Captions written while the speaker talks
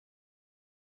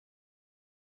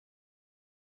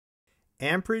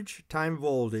Amperage times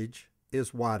voltage is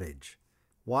wattage.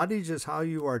 Wattage is how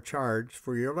you are charged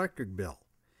for your electric bill.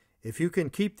 If you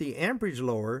can keep the amperage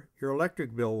lower, your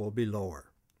electric bill will be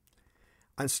lower.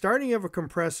 On starting of a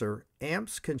compressor,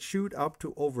 amps can shoot up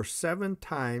to over 7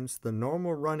 times the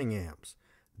normal running amps.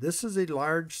 This is a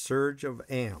large surge of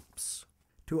amps.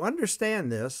 To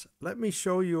understand this, let me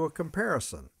show you a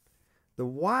comparison. The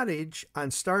wattage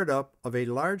on startup of a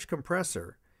large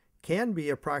compressor can be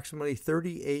approximately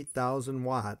 38,000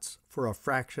 watts for a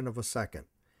fraction of a second.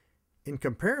 In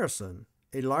comparison,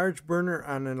 a large burner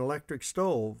on an electric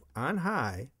stove on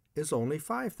high is only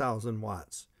 5,000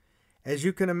 watts. As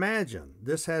you can imagine,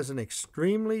 this has an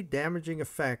extremely damaging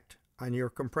effect on your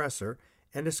compressor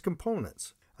and its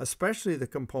components, especially the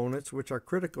components which are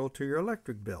critical to your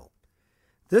electric bill.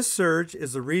 This surge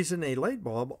is the reason a light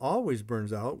bulb always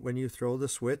burns out when you throw the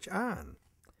switch on.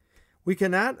 We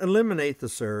cannot eliminate the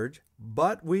surge,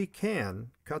 but we can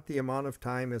cut the amount of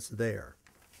time it's there.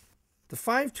 The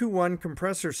 521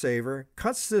 Compressor Saver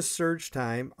cuts this surge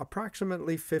time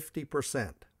approximately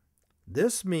 50%.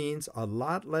 This means a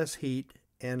lot less heat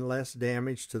and less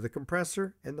damage to the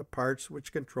compressor and the parts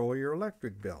which control your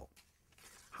electric bill.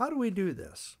 How do we do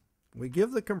this? We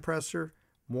give the compressor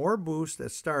more boost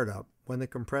at startup when the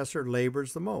compressor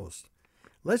labors the most.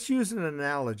 Let's use an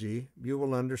analogy you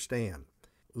will understand.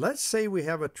 Let's say we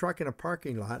have a truck in a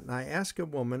parking lot and I ask a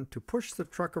woman to push the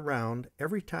truck around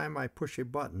every time I push a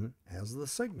button as the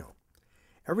signal.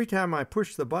 Every time I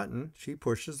push the button, she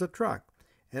pushes the truck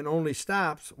and only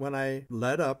stops when I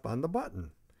let up on the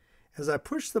button. As I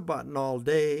push the button all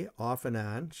day, off and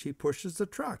on, she pushes the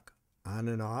truck on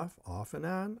and off and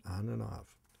on and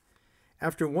off.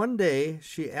 After one day,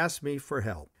 she asks me for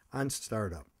help on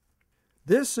startup.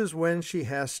 This is when she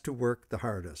has to work the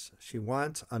hardest. She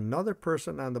wants another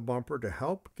person on the bumper to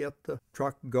help get the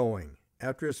truck going.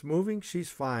 After it's moving, she's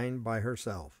fine by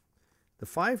herself. The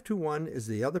 521 is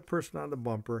the other person on the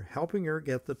bumper helping her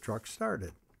get the truck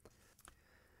started.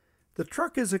 The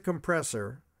truck is a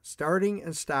compressor, starting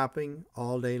and stopping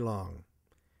all day long.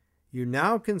 You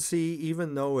now can see,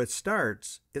 even though it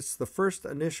starts, it's the first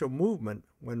initial movement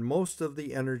when most of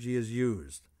the energy is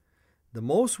used. The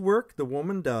most work the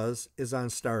woman does is on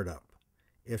startup.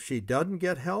 If she doesn't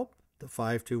get help, the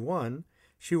 521,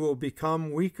 she will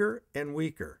become weaker and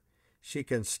weaker. She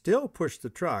can still push the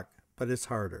truck, but it's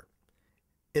harder.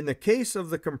 In the case of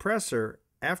the compressor,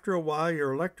 after a while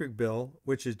your electric bill,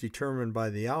 which is determined by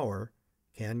the hour,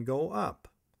 can go up.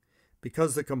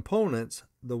 Because the components,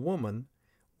 the woman,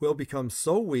 will become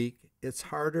so weak it's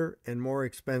harder and more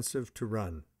expensive to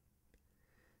run.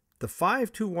 The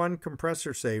 521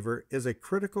 Compressor Saver is a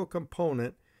critical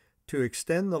component to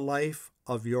extend the life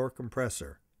of your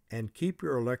compressor and keep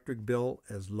your electric bill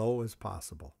as low as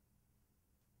possible.